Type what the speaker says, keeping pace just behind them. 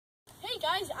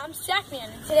Guys, I'm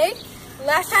Sackman, and today,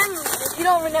 last time, if you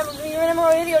don't remember, you remember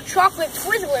our video chocolate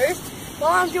Twizzlers. Well,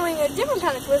 I'm doing a different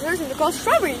kind of Twizzlers, and they're called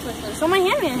strawberry Twizzlers. So my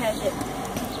handman has it.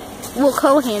 We'll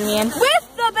co-handman.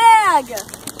 With the bag!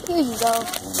 Here you go.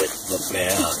 With the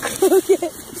bag.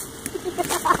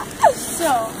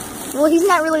 So. Well, he's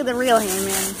not really the real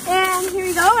handman. And here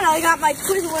we go, and I got my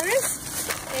Twizzlers.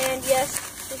 And yes,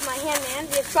 this is my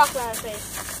handman. We have chocolate on his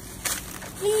face.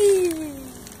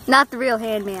 Not the real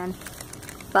handman,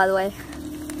 by the way.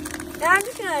 And I'm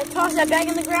just going to toss that bag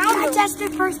in the ground. Can I test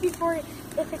it first before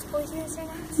if it's poisonous or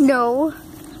not? No.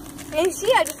 And you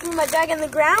see, I just threw my bag in the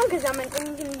ground because I'm an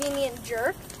inconvenient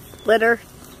jerk. Litter.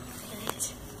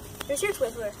 Here's your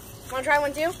Twizzler. Want to try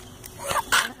one too?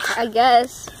 I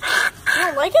guess. You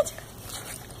don't like it?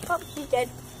 Oh, he's dead.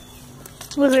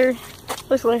 Twizzler.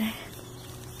 Twizzler.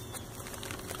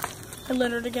 I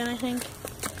littered again, I think.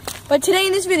 But today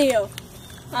in this video,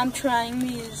 I'm trying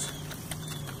these.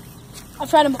 I've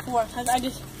tried them before. I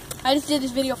just did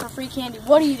this video for free candy.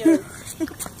 What are you doing?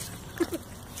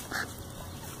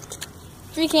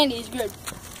 Free candy is good.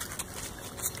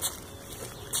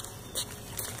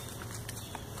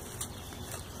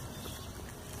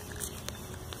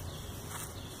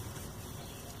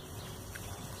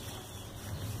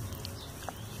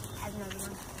 I have another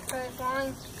one. Okay,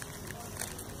 fine.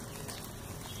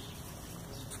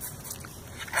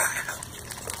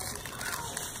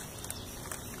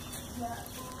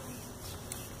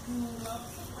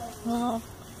 Well,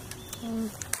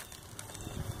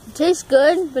 it tastes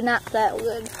good, but not that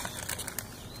good.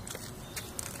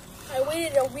 I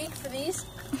waited a week for these.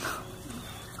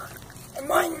 And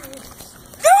mine,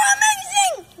 they're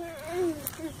amazing!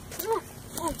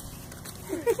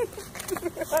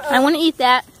 I want to eat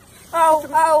that. Oh.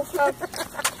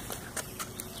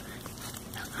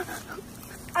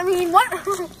 I mean, what?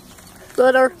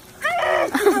 Litter.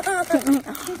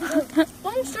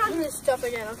 Don't start this stuff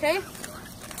again, okay?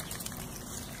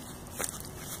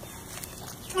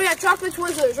 We got chocolate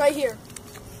Twizzlers right here.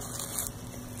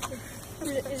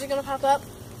 Is it gonna pop up?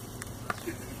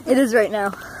 It is right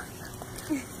now.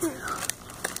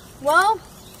 Well,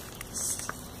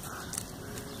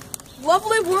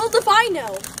 lovely world if I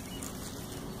know.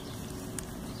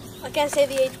 I can't say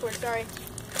the H word, sorry.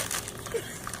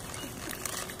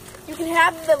 You can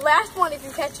have the last one if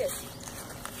you catch it.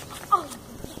 Oh.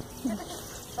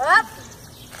 Up.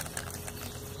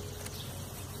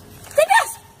 Take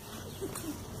this!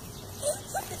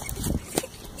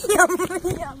 Yum,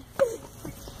 yum.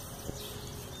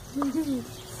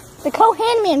 The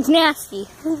co-handman's nasty.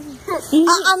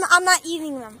 I'm not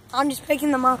eating them. I'm just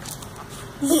picking them up.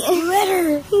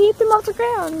 Litter. He ate them off the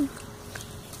ground.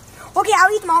 Okay,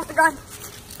 I'll eat them off the ground.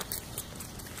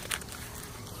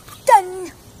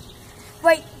 Done.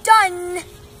 Wait, done.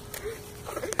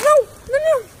 No.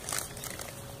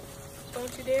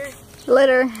 Don't you dare.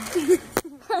 Litter. He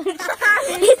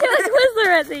threw a Twizzler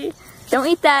at me. Don't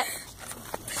eat that.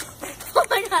 Oh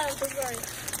my god, I'm so sorry.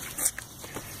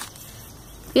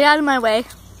 Get out of my way.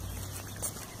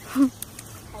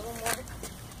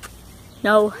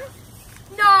 No.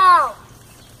 No!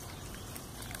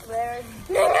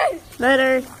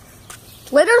 Litter.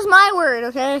 Litter's my word,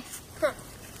 okay?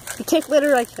 You take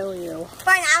litter, I kill you.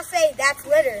 Fine, I'll say that's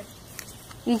litter.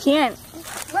 You can't.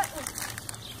 What?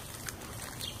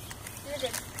 You're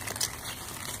good.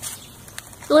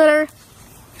 Litter.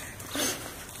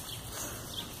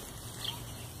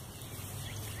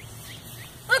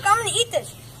 Look, I'm gonna eat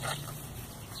this.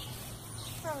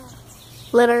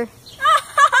 Litter.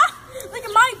 Look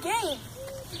at my game.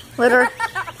 Litter.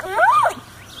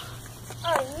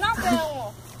 Oh, not that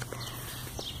one.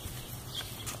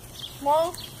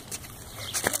 Small.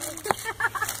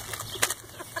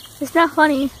 It's not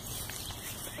funny.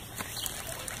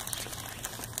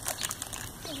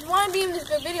 If you want to be in this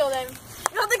good video, then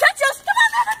you have to catch us. Come on,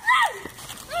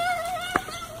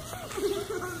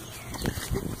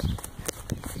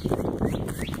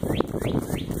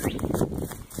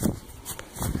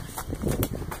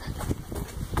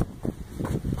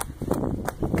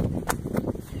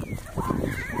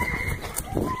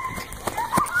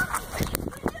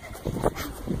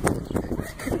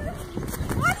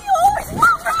 why do you always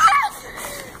come from us?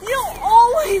 You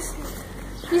always.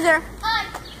 He's there.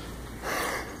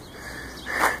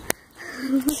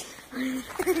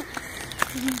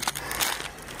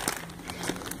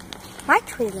 My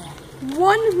trailer.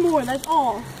 One more, that's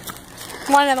all.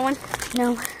 Want another one?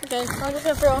 No. Okay, I'm just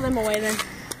gonna throw them away then.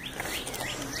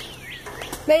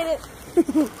 Made it.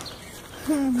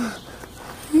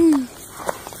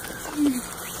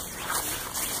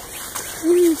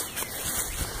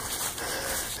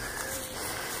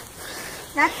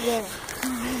 That's good.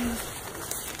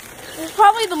 This is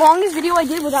probably the longest video I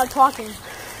did without talking.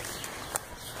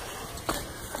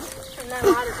 And then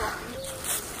louder talking.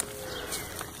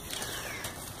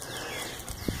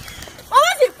 Well,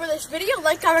 that's it for this video.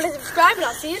 Like, comment, and subscribe, and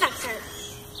I'll see you next time.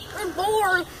 I'm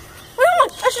bored.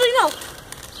 Wait, actually, no.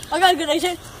 I got a good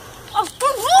idea. Oh, I'm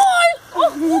bored!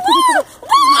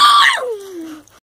 Oh,